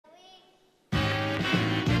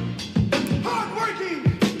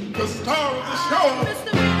show.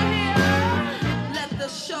 Mr. River here. Let the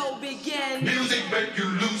show begin. Music make you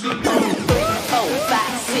lose the 4,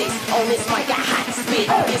 5, 6, on this mic I hot spit.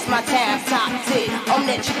 It's my time, top tick. On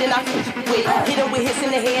that chick that I with. Hit her with hits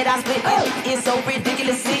in the head, I spit. It's so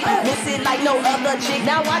ridiculous, sick. Miss it like no other chick.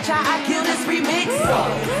 Now watch how I kill this remix.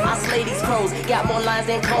 I slay these pros, got more lines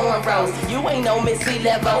than cornrows. You ain't no Missy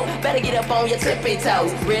level. Better get up on your tippy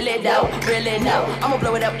toes. Really though, really no. I'ma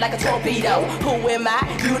blow it up like a torpedo. Who am I?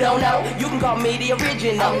 You don't know. You can call me the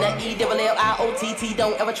original. I'm the ELLIOTT.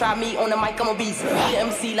 Don't ever try me on the mic, I'm a beast. The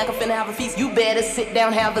MC like I'm finna have a feast. You better sit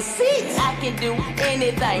down, have a seat. I can do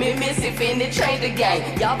anything. Me miss it, finna change the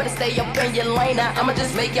game. Y'all better stay up in your lane. Now I'ma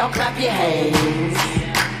just make y'all clap your hands.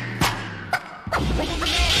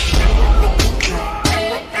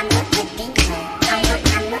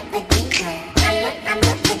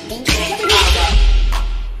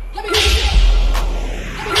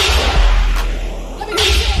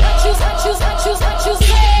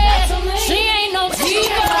 She ain't no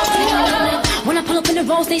diva. When I pull up in the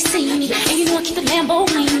roads, they see me. And you know I keep the Lambo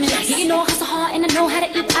leaning. Yeah, you know I hustle hard and I know how to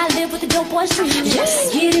eat. I live with the dope boys dreaming.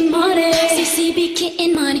 Yes, getting money. CCB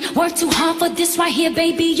getting money. Work too hard for this right here,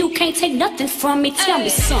 baby. You can't take nothing from me. Tell me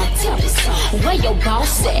something. Where your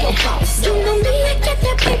boss at? You know me, I get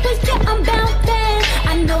that paper. Yeah, I'm bout that.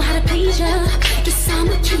 I know how to please ya. Guess I'm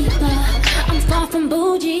a keeper. I'm far from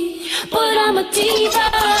bougie, but I'm a diva.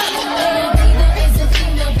 A diva is a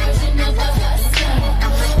female version of a hustler.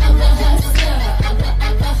 I'm a hustler.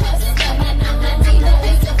 I'm a hustler. A diva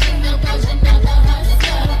is a female version of a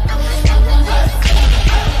hustler. I'm a hustler.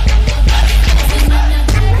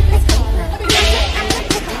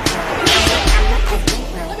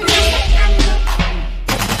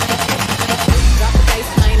 Drop the bass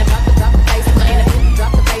line, about to drop the bass line.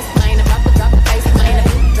 Drop the bass line, about to drop the bass line.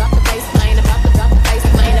 Drop the bass line, about to drop the bass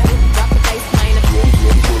line. Drop the bass line.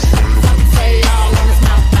 Some say all on his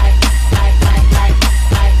mouth like.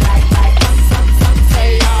 Some say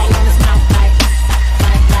all on his mouth like.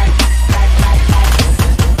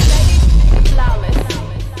 Flawless.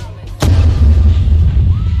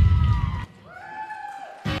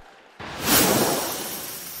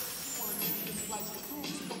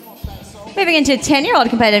 Moving into 10-year-old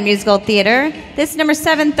competitive musical theater, this is number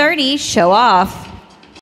 730, Show Off.